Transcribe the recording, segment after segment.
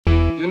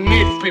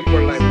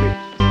people like me.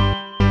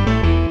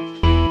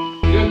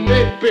 You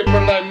need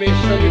people like me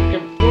so you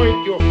can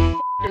point your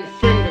fucking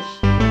fingers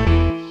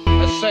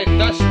and say,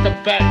 that's the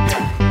bad guy.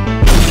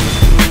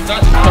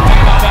 That's the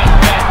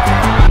bad guy.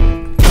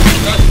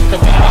 That's the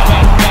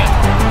bad guy.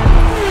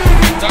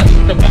 That's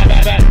the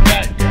bad guy.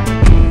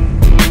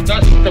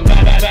 That's the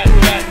bad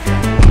guy.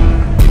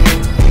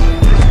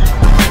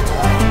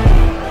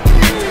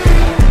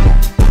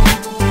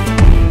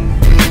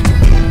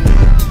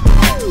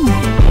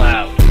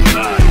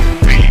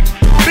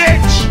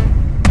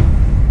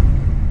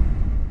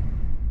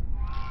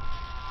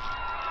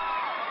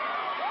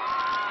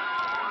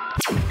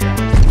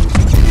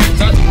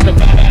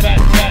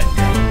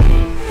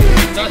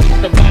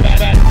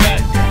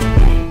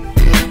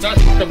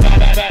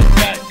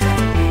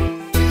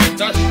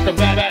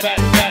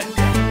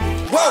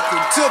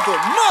 Welcome to the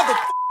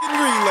motherfucking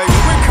relay.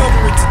 We're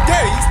covering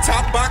today's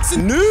top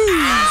boxing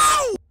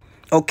news.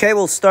 Okay,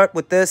 we'll start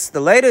with this. The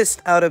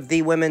latest out of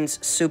the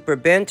women's super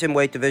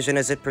bantamweight division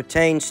as it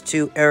pertains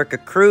to Erika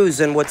Cruz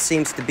and what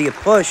seems to be a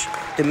push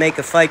to make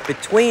a fight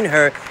between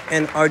her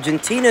and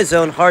Argentina's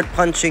own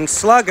hard-punching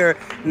slugger,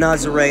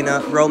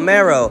 Nazarena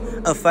Romero,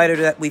 a fighter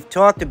that we've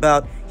talked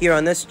about here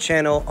on this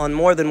channel on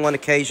more than one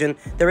occasion.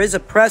 There is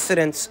a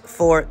precedence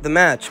for the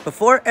match.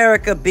 Before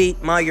Erika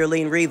beat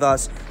Mayerline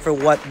Rivas for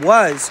what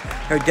was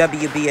her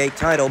WBA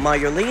title,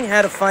 Mayerline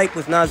had a fight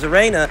with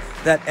Nazarena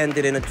that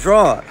ended in a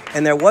draw,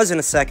 and there wasn't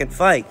a second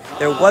fight.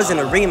 There wasn't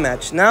a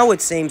rematch. Now it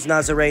seems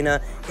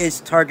Nazarena is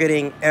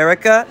targeting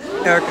Erika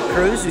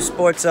Cruz, who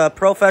sports a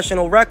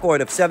professional record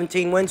of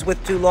 17 wins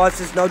with 2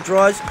 losses, no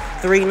draws,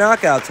 3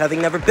 knockouts,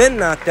 having never been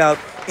knocked out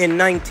in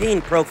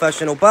 19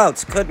 professional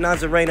bouts. Could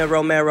Nazarena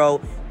Romero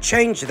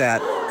change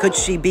that? Could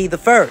she be the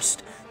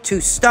first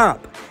to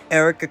stop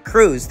Erika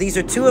Cruz? These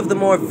are 2 of the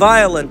more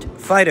violent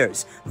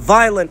fighters,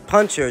 violent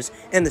punchers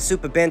in the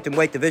super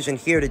bantamweight division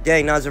here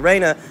today.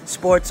 Nazarena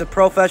sports a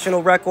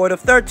professional record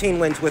of 13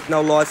 wins with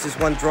no losses,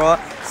 1 draw,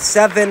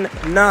 7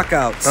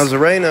 knockouts.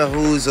 Nazarena,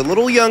 who's a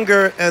little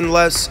younger and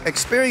less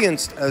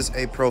experienced as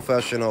a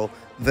professional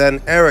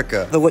than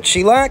Erika. What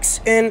she lacks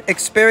in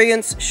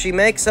experience, she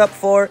makes up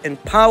for in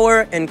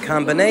power, in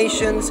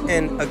combinations,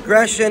 in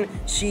aggression.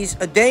 She's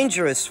a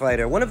dangerous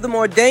fighter, one of the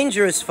more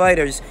dangerous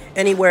fighters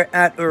anywhere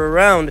at or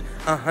around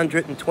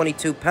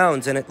 122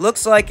 pounds. And it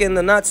looks like in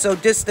the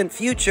not-so-distant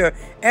future,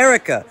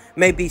 Erika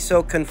may be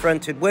so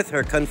confronted with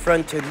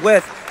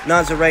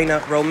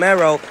Nazarena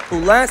Romero, who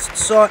last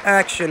saw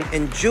action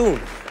in June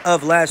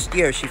of last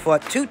year. She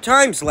fought 2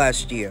 times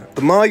last year.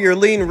 The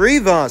Mayerline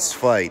Rivas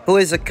fight, who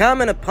is a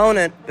common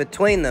opponent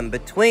between them,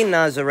 between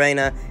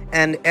Nazarena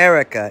and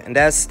Erika. And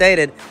as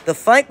stated, the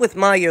fight with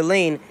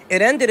Mayerline,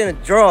 it ended in a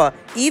draw,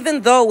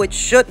 even though it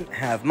shouldn't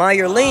have.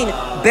 Mayerline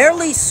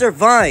barely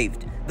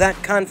survived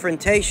that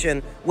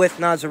confrontation with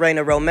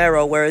Nazarena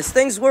Romero, whereas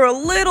things were a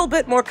little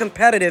bit more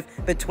competitive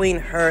between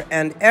her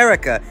and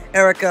Erika.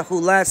 Erika, who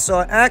last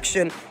saw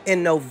action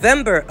in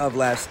November of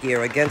last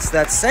year against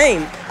that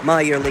same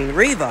Mayerline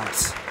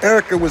Rivas.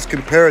 Erika was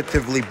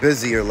comparatively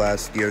busier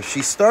last year.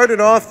 She started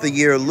off the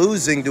year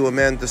losing to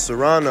Amanda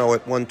Serrano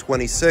at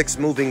 126,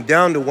 moving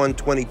down to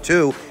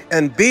 122,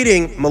 and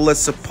beating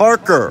Melissa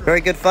Parker.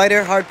 Very good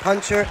fighter, hard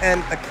puncher,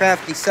 and a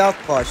crafty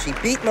southpaw. She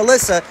beat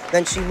Melissa,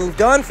 then she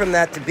moved on from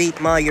that to beat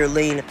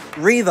Mayerline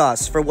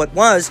Rivas for what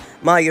was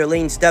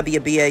Mayerline's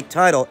WBA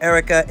title.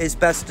 Erika is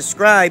best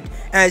described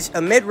as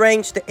a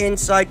mid-range to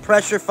inside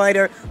pressure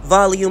fighter,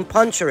 volume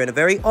puncher, and a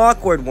very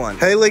awkward one.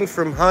 Hailing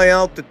from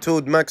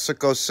high-altitude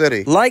Mexico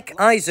City. Like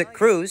Isaac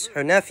Cruz,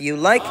 her nephew,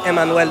 like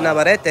Emmanuel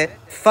Navarrete,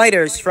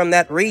 fighters from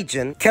that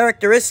region,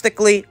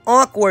 characteristically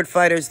awkward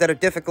fighters that are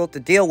difficult to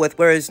deal with,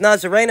 whereas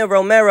Nazarena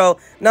Romero,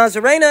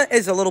 Nazarena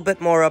is a little bit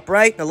more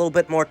upright and a little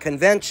bit more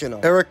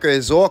conventional. Erika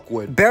is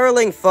awkward.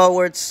 Barreling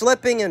forward,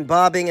 slipping and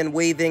bobbing and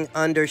weaving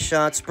under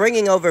shots,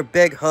 bringing over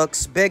big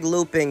hooks, big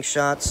looping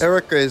shots.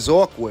 Erika is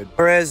awkward.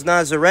 Whereas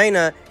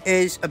Nazarena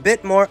is a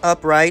bit more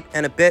upright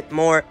and a bit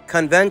more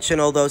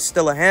conventional, though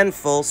still a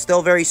handful,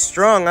 still very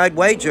strong, I'd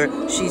wager.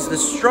 She's the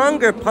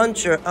stronger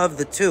puncher of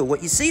the 2.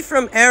 What you see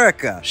from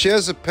Erika, she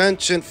has a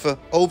penchant for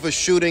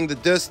overshooting the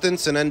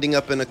distance and ending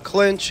up in a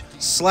clinch,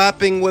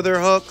 slapping with her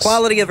hooks.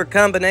 Quality of her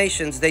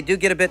combinations, they do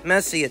get a bit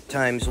messy at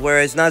times,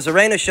 whereas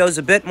Nazarena shows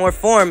a bit more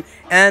form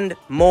and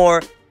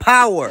more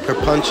power. Her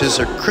punches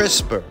are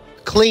crisper,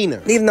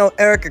 cleaner. Even though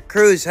Erika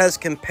Cruz has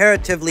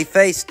comparatively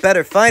faced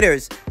better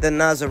fighters than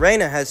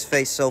Nazarena has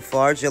faced so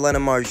far, Jelena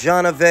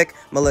Marjanovic,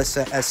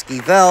 Melissa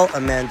Esquivel,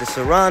 Amanda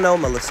Serrano,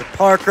 Melissa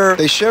Parker,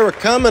 they share a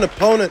common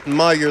opponent in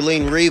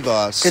Mayerline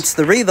Rivas. It's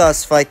the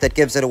Rivas fight that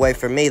gives it away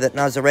for me that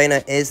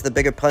Nazarena is the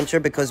bigger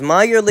puncher, because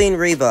Mayerline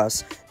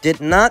Rivas did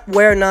not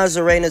wear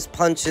Nazarena's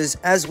punches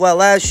as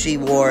well as she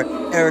wore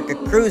Erika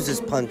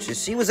Cruz's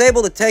punches. She was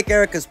able to take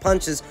Erika's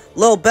punches a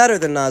little better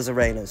than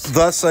Nazarena's.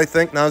 Thus, I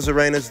think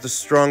Nazarena's the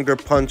stronger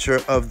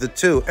puncher of the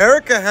 2.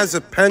 Erika has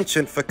a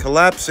penchant for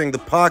collapsing the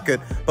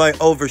pocket by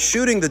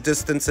overshooting the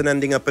distance and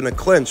ending up in a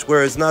clinch,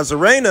 whereas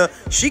Nazarena,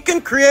 she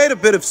can create a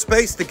bit of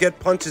space to get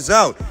punches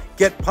out,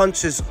 get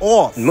punches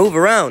off. Move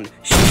around.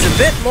 She's a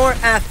bit more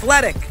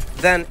athletic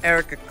than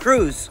Erika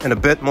Cruz. And a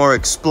bit more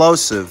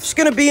explosive. It's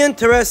going to be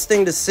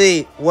interesting to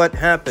see what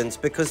happens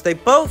because they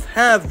both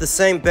have the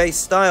same base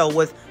style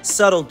with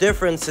subtle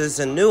differences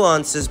and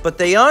nuances, but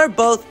they are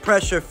both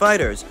pressure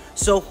fighters.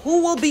 So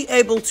who will be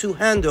able to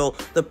handle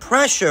the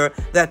pressure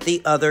that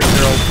the other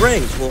girl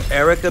brings? Will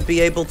Erika be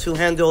able to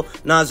handle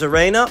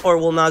Nazarena, or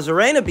will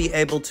Nazarena be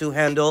able to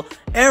handle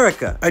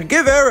Erika? I'd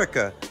give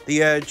Erika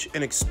the edge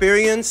in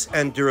experience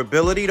and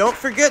durability. Don't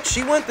forget,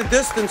 she went the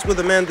distance with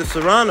Amanda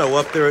Serrano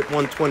up there at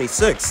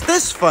 126.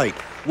 This fight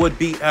would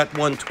be at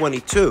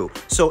 122.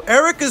 So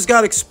Erika's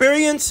got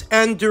experience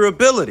and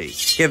durability.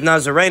 Give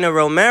Nazarena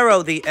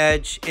Romero the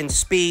edge in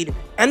speed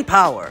and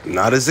power.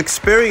 Not as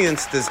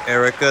experienced as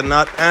Erika,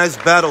 not as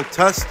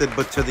battle-tested,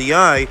 but to the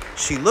eye,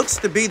 she looks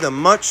to be the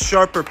much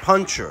sharper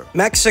puncher.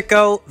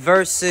 Mexico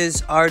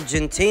versus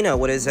Argentina,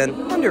 what is an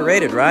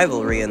underrated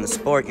rivalry in the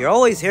sport. You're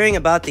always hearing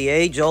about the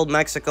age-old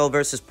Mexico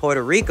versus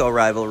Puerto Rico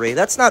rivalry.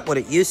 That's not what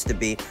it used to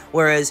be.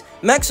 Whereas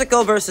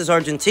Mexico versus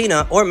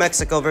Argentina, or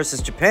Mexico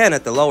versus Japan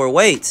at the lower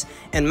weights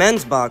in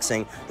men's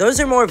boxing, those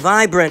are more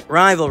vibrant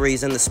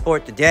rivalries in the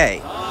sport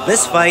today.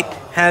 This fight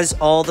has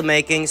all the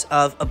makings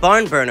of a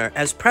barn burner,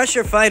 as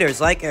pressure fighters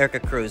like Erika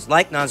Cruz,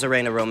 like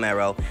Nazarena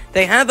Romero,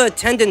 they have a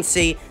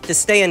tendency to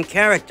stay in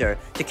character,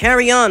 to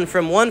carry on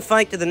from one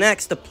fight to the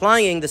next,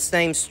 applying the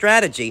same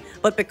strategy.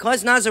 But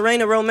because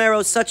Nazarena Romero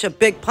is such a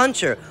big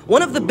puncher,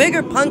 one of the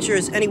bigger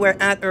punchers anywhere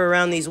at or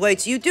around these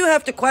weights, you do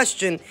have to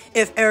question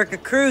if Erika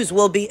Cruz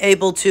will be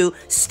able to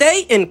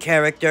stay in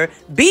character,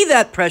 be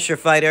that pressure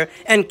fighter,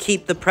 and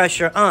keep the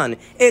pressure on.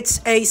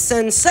 It's a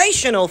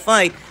sensational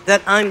fight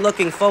that I'm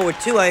looking forward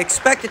to. I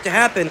expect it to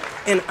happen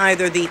in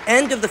either the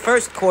end of the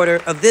first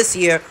quarter of this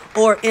year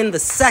or in the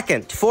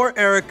second. For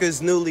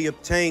Erika's newly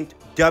obtained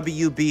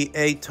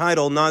WBA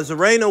title,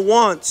 Nazarena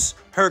wants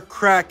her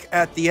crack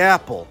at the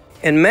apple.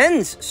 In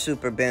men's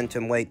super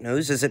bantamweight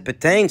news, as it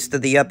pertains to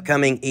the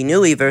upcoming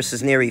Inoue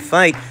versus Nery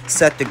fight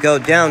set to go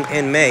down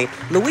in May,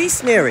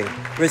 Luis Nery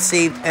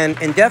received an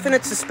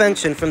indefinite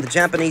suspension from the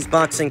Japanese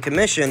Boxing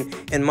Commission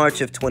in March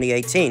of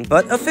 2018.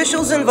 But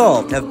officials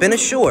involved have been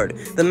assured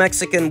the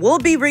Mexican will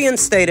be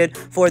reinstated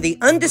for the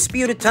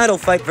undisputed title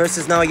fight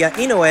versus Naoya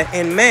Inoue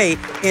in May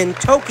in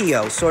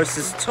Tokyo,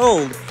 sources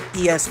told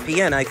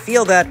ESPN. I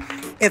feel that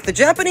if the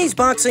Japanese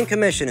Boxing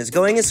Commission is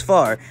going as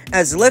far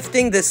as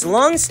lifting this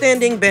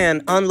long-standing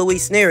ban on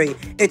Luis Nery,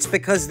 it's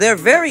because they're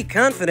very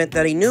confident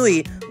that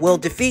Inoue will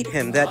defeat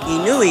him, that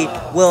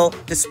Inoue will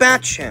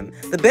dispatch him.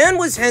 The ban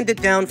was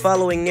handed down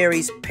following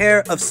Nery's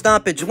pair of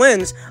stoppage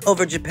wins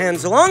over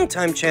Japan's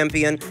longtime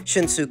champion,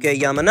 Shinsuke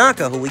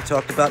Yamanaka, who we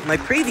talked about in my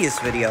previous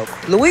video.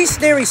 Luis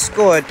Nery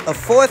scored a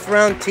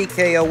fourth-round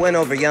TKO win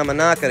over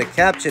Yamanaka to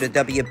capture the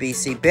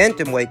WBC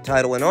bantamweight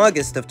title in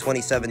August of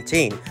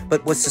 2017,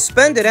 but was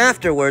suspended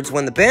afterwards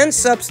when the banned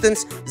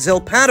substance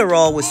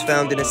Zilpaterol was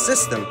found in his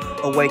system,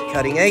 a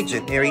weight-cutting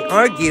agent. Nery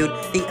argued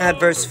the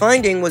adverse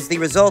finding was the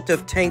result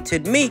of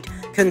tainted meat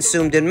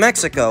consumed in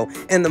Mexico.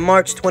 In the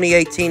March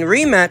 2018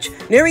 rematch,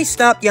 Nery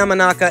stopped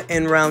Yamanaka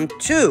in round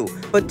 2,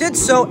 but did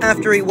so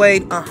after he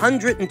weighed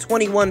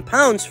 121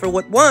 pounds for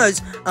what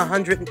was a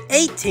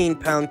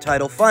 118-pound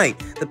title fight.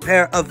 The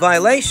pair of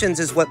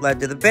violations is what led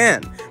to the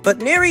ban. But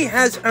Nery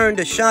has earned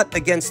a shot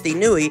against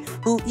Inoue,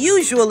 who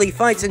usually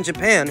fights in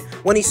Japan,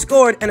 when he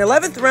scored an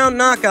 11th-round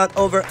knockout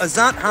over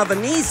Azat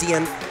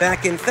Havanesian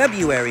back in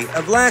February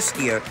of last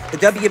year. The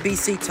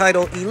WBC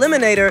title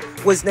eliminator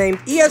was named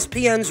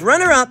ESPN's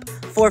runner-up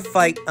for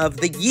Fight of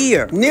the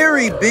Year.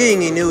 Nery being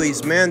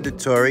Inoue's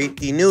mandatory,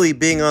 Inoue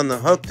being on the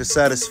hook to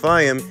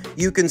satisfy him,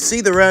 you can see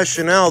the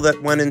rationale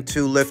that went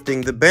into lifting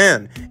the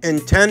ban,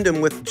 in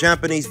tandem with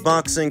Japanese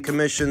Boxing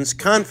Commission's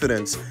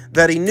confidence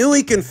that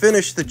Inoue can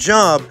finish the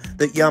job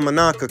that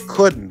Yamanaka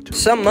couldn't.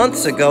 Some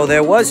months ago,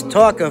 there was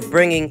talk of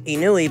bringing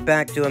Inoue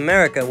back to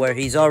America, where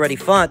he's already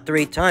fought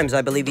 3 times.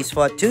 I believe he's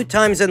fought 2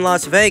 times in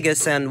Las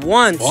Vegas and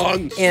once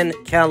in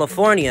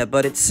California,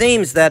 but it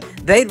seems that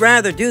they'd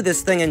rather do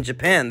this thing in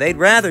Japan.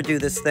 They'd rather do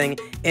this thing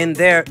in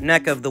their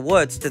neck of the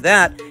woods. To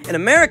that, an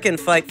American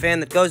fight fan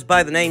that goes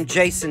by the name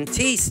Jason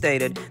T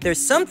stated, "There's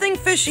something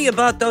fishy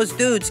about those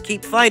dudes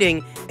keep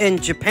fighting in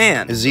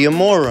Japan." Is he a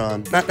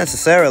moron? Not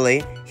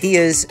necessarily. He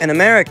is an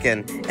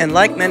American, and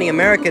like many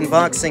American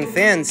boxing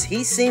fans,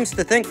 he seems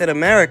to think that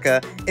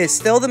America is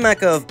still the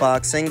mecca of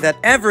boxing, that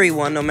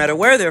everyone, no matter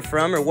where they're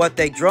from or what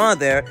they draw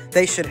there,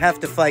 they should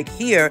have to fight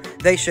here,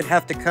 they should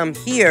have to come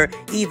here,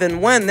 even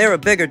when they're a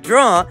bigger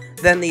draw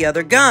than the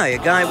other guy. A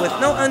guy with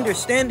no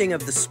understanding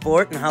of the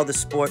sport and how the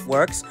sport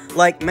works.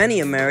 Like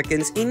many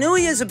Americans,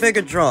 Inoue is a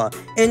bigger draw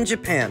in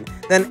Japan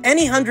than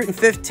any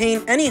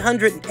 115, any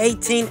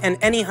 118, and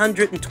any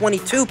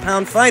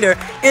 122-pound fighter.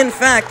 In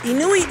fact,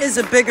 Inoue is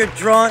a bigger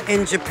draw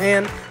in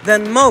Japan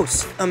than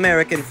most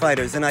American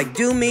fighters, and I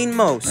do mean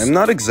most. I'm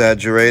not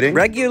exaggerating.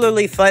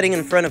 Regularly fighting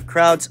in front of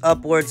crowds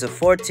upwards of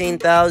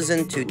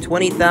 14,000 to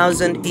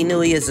 20,000,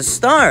 Inoue is a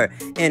star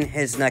in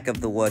his neck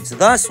of the woods.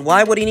 Thus,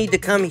 why would he need to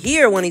come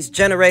here when he's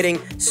generating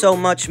so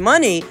much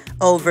money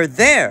over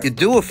there? You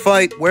do a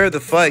fight where the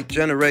fight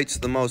generates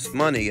the most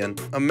money, and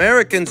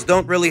Americans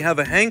don't really have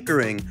a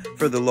hankering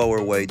for the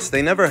lower weights.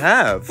 They never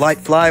have. Light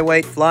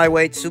flyweight,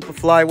 flyweight, super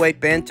flyweight,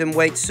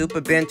 bantamweight,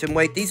 super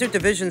bantamweight. These are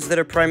divisions that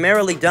are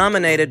primarily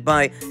dominated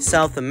by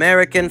South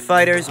American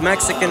fighters,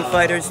 Mexican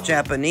fighters,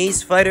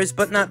 Japanese fighters,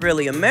 but not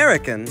really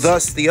Americans.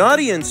 Thus, the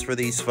audience for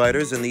these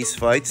fighters and these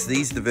fights,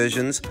 these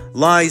divisions,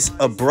 lies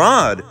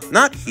abroad,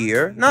 not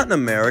here, not in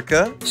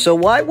America. So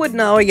why would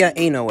Naoya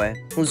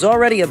Inoue, who's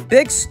already a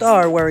big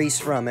star where he's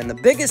from and the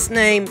biggest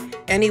name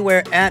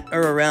anywhere at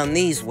or around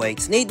these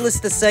weights, needless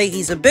to say,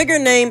 he's a bigger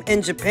name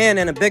in Japan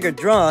and a bigger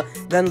draw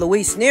than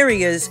Luis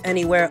Nery is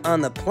anywhere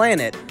on the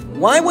planet,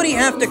 why would he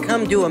have to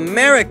come to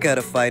America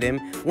to fight him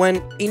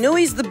when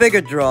Inoue's the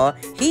bigger draw,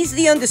 he's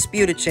the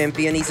undisputed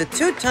champion, he's a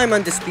two-time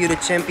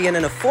undisputed champion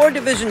and a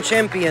four-division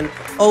champion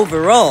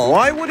overall?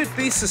 Why would it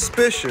be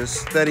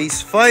suspicious that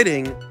he's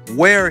fighting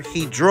where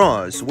he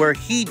draws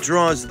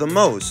the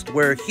most,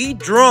 where he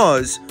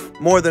draws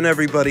more than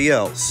everybody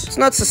else? It's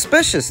not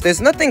suspicious.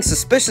 There's nothing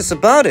suspicious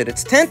about it.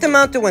 It's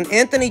tantamount to when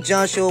Anthony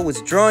Joshua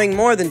was drawing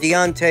more than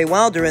Deontay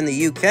Wilder in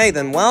the UK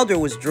than Wilder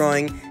was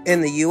drawing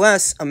in the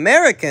US.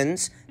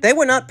 Americans, they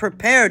were not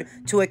prepared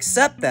to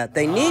accept that.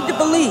 They need to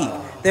believe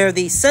they're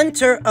the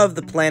center of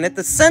the planet,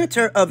 the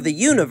center of the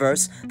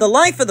universe, the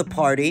life of the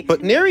party.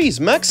 But Nery's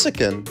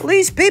Mexican.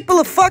 These people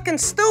are fucking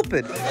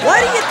stupid. Why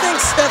do you think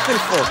Stephen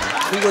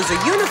Fulton, who was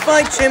a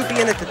unified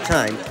champion at the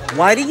time,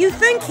 why do you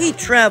think he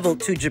traveled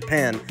to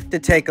Japan to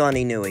take on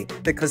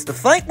Inoue? Because the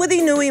fight with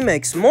Inoue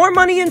makes more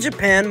money in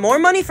Japan, more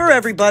money for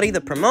everybody,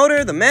 the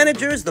promoter, the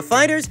managers, the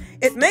fighters.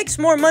 It makes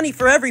more money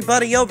for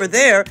everybody over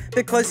there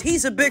because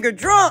he's a bigger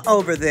draw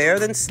over there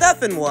than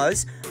Stephen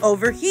was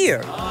over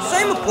here.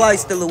 Same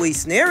applies to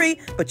Luis Nery,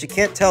 but you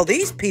can't tell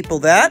these people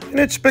that. And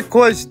it's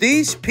because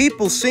these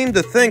people seem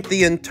to think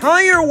the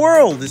entire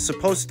world is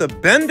supposed to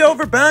bend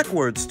over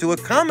backwards to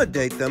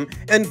accommodate them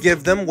and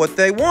give them what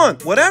they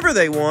want, whatever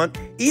they want,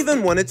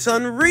 even when it's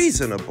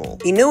unreasonable.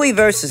 Inoue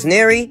versus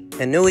Nery,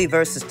 Inoue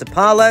versus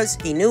Tapales,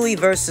 Inoue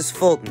versus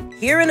Fulton.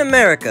 Here in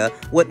America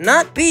would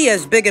not be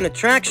as big an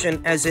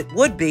attraction as it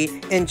would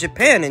be in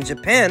Japan. In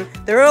Japan,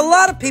 there are a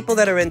lot of people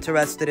that are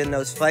interested in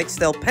those fights.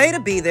 They'll pay to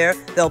be there,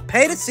 they'll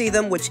pay to see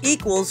them, which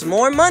equals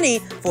more money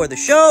for the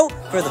show,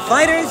 for the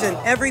fighters, and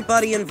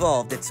everybody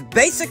involved. It's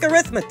basic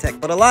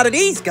arithmetic, but a lot of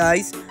these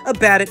guys are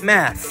bad at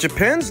math.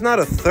 Japan's not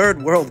a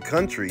third world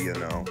country, you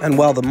know. And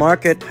while the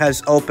market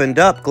has opened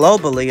up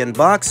globally and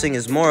boxing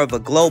is more of a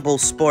global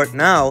sport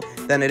now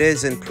than it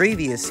is in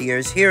previous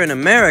years, here in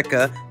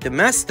America,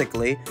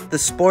 domestically, the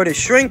sport is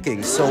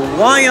shrinking. So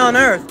why on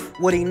earth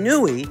would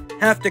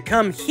Inoue have to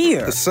come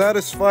here? To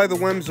satisfy the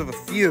whims of a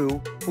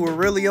few who are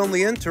really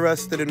only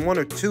interested in one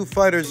or two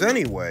fighters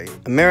anyway.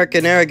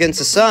 American arrogance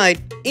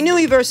aside,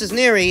 Inoue versus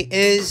Nery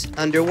is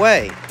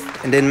underway.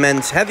 And in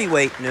men's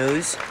heavyweight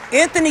news,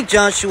 Anthony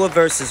Joshua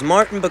versus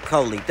Martin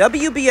Bakole.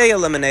 WBA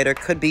eliminator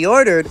could be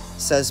ordered,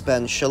 says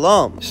Ben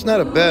Shalom. It's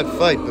not a bad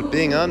fight, but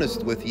being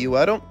honest with you,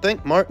 I don't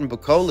think Martin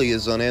Bakole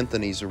is on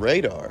Anthony's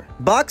radar.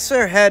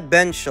 Boxer head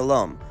Ben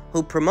Shalom,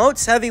 who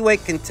promotes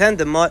heavyweight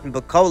contender Martin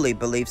Bakole,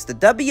 believes the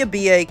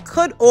WBA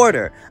could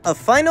order a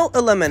final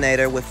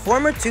eliminator with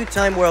former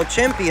two-time world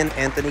champion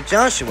Anthony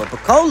Joshua.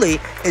 Bakole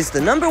is the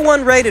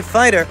 #1 rated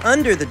fighter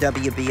under the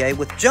WBA,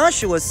 with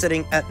Joshua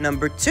sitting at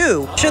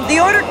 #2. Should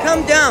the order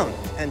come down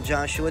and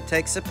Joshua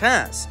takes a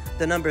pass,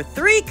 the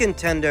 #3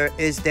 contender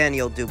is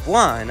Daniel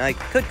Dubois, and I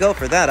could go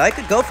for that. I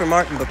could go for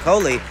Martin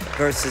Bakole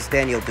versus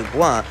Daniel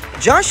Dubois.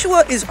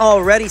 Joshua is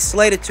already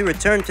slated to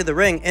return to the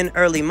ring in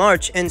early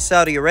March in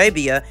Saudi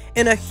Arabia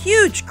in a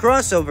huge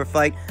crossover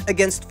fight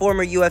against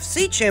former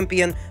UFC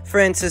champion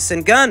Francis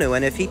Ngannou,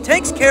 and if he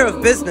takes care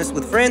of business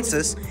with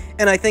Francis,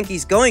 and I think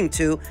he's going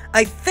to,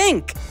 I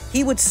think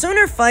he would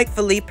sooner fight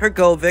Philippe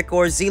Hrgovic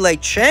or Zile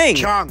Chang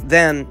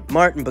than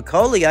Martin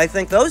Bakole. I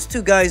think those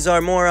two guys are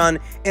more on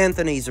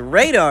Anthony's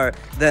radar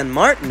than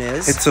Martin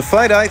is. It's a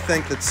fight I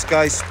think that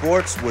Sky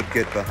Sports would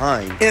get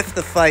behind. If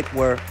the fight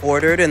were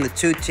ordered and the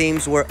two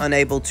teams were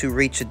unable to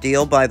reach a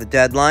deal by the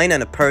deadline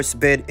and a purse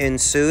bid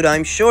ensued,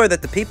 I'm sure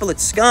that the people at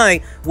Sky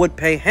would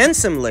pay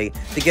handsomely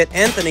to get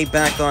Anthony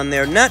back on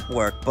their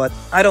network, but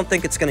I don't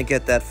think it's going to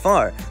get that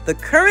far. The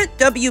current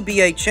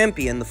WBA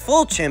champion, the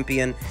full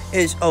champion,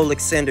 is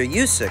Oleksandr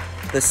Usyk.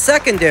 The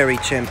secondary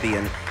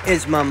champion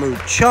is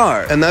Mahmoud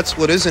Char. And that's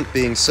what isn't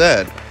being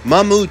said.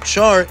 Mahmoud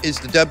Char is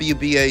the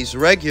WBA's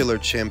regular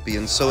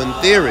champion, so in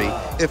theory,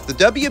 if the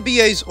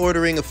WBA's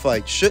ordering a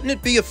fight, shouldn't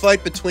it be a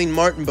fight between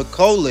Martin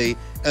Bakole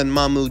and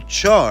Mahmoud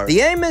Char.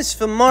 The aim is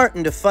for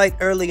Martin to fight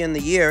early in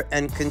the year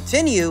and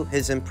continue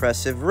his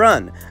impressive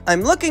run.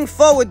 I'm looking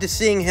forward to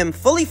seeing him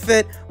fully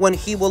fit when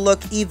he will look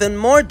even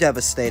more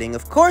devastating.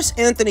 Of course,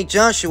 Anthony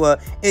Joshua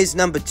is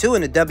number 2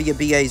 in the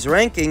WBA's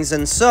rankings,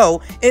 and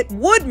so it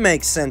would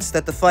make sense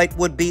that the fight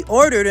would be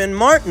ordered and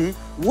Martin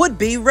would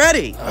be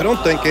ready. I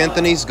don't think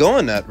Anthony's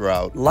going that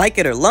route. Like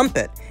it or lump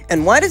it.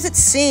 And why does it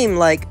seem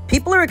like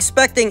people are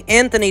expecting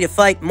Anthony to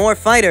fight more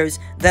fighters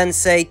than,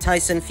 say,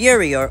 Tyson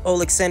Fury or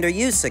Alexander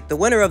Usyk, the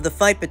winner of the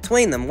fight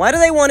between them? Why do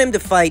they want him to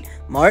fight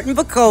Martin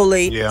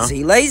Bakole,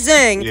 Zhilei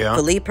Zhang,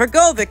 Filip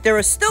Hrgovic? There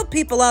are still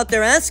people out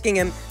there asking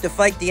him to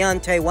fight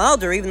Deontay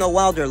Wilder, even though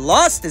Wilder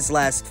lost his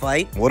last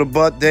fight. What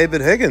about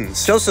David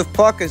Higgins? Joseph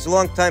Parker's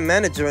longtime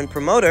manager and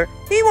promoter,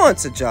 he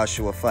wants a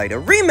Joshua fight, a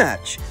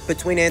rematch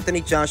between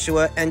Anthony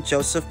Joshua and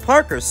Joseph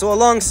Parker. So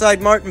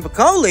alongside Martin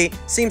Bakole,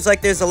 seems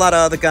like there's a lot of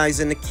other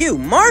guys in the queue.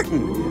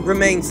 Martin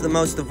remains the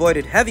most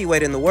avoided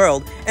heavyweight in the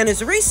world, and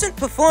his recent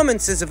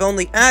performances have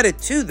only added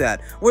to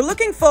that. We're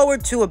looking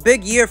forward to a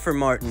big year for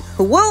Martin,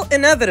 who will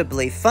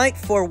inevitably fight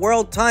for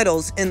world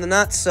titles in the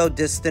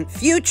not-so-distant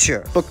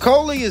future.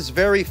 Bakole is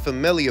very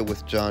familiar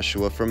with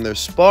Joshua from their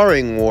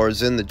sparring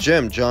wars in the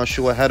gym.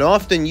 Joshua had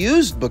often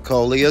used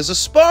Bakole as a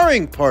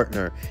sparring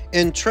partner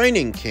in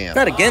training camp.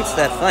 Not against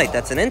that fight.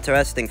 That's an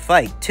interesting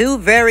fight. Two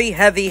very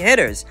heavy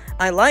hitters.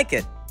 I like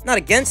it. Not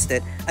against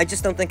it, I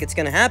just don't think it's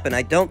going to happen.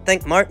 I don't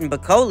think Martin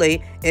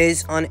Bakole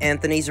is on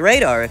Anthony's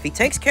radar. If he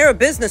takes care of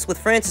business with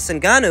Francis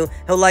Ngannou,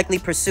 he'll likely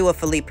pursue a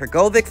Filip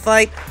Hrgovic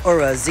fight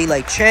or a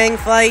Zhilei Zhang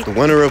fight. The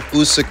winner of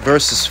Usyk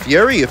versus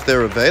Fury, if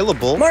they're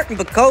available. Martin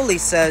Bakole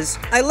says,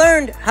 I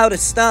learned how to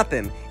stop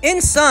him.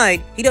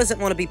 Inside, he doesn't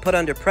want to be put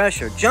under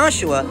pressure.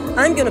 Joshua,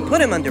 I'm going to put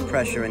him under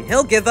pressure and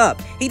he'll give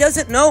up. He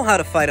doesn't know how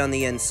to fight on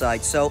the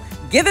inside, so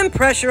give him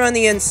pressure on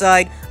the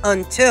inside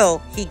until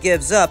he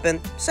gives up.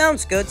 And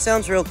sounds good,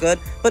 sounds real good,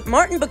 but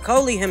Martin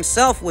Bakole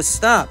himself was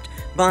stopped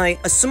by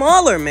a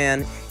smaller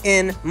man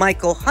in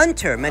Michael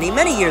Hunter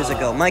many years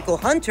ago. Michael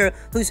Hunter,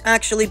 who's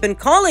actually been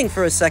calling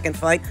for a second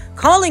fight,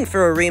 calling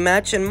for a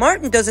rematch, and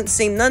Martin doesn't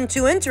seem none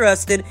too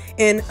interested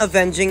in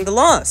avenging the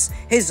loss.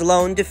 His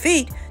lone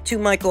defeat to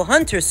Michael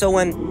Hunter. So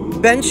when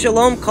Ben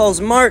Shalom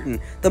calls Martin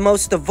the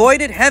most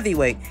avoided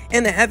heavyweight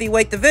in the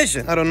heavyweight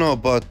division, I don't know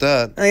about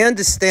that. I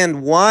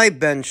understand why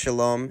Ben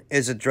Shalom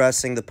is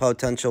addressing the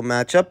potential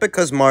matchup,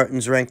 because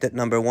Martin's ranked at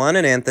number 1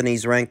 and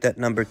Anthony's ranked at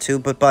number 2,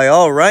 but by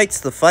all rights,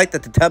 the fight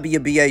that the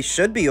WBA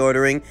should be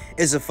ordering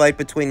is a fight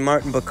between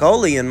Martin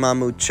Bakole and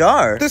Mahmoud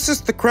Char. This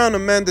is to crown a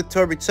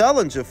mandatory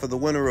challenger for the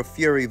winner of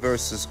Fury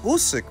versus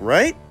Usyk,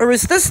 right? Or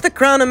is this to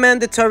crown a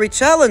mandatory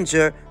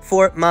challenger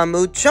for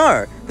Mahmoud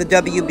Char, the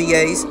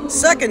WBA's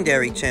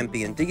secondary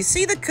champion? Do you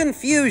see the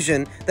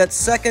confusion that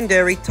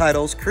secondary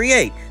titles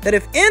create? That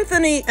if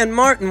Anthony and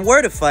Martin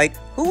were to fight,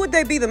 who would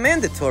they be the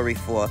mandatory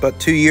for? But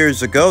 2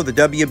 years ago, the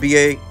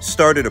WBA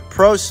started a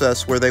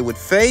process where they would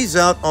phase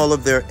out all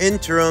of their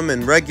interim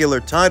and regular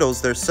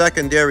titles, their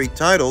secondary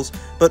titles,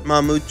 but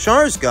Mahmoud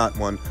Char's got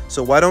one.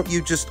 So why don't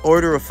you just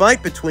order a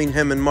fight between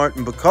him and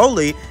Martin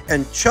Bakole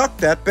and chuck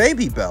that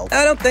baby belt?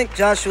 I don't think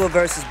Joshua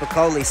versus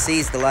Bakole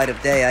sees the light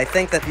of day. I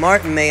think that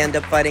Martin may end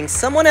up fighting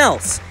someone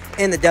else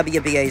in the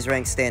WBA's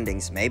ranked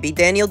standings. Maybe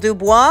Daniel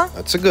Dubois?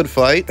 That's a good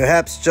fight.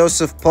 Perhaps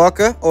Joseph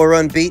Parker or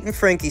unbeaten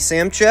Frankie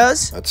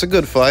Sanchez? That's a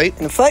good fight.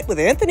 And a fight with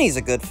Anthony's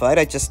a good fight.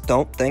 I just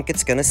don't think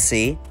it's going to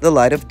see the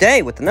light of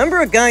day. With the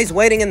number of guys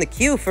waiting in the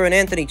queue for an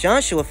Anthony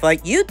Joshua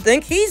fight, you'd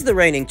think he's the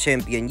reigning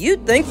champion.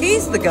 You'd think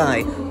he's the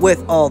guy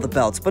with all the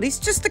belts. But he's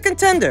just a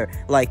contender,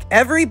 like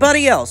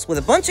everybody else, with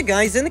a bunch of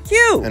guys in the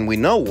queue. And we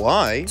know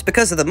why. It's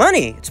because of the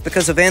money. It's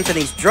because of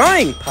Anthony's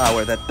drawing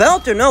power. That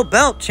belt or no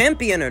belt,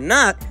 champion or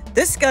not,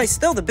 this guy's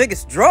still the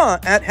biggest draw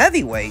at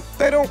heavyweight.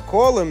 They don't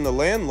call him the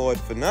landlord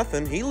for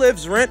nothing. He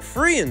lives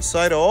rent-free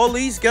inside of all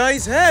these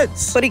guys'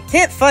 heads. But he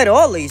can't fight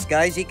all these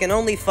guys. He can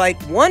only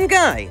fight one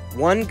guy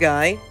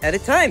at a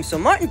time. So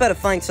Martin better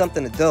find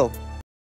something to do.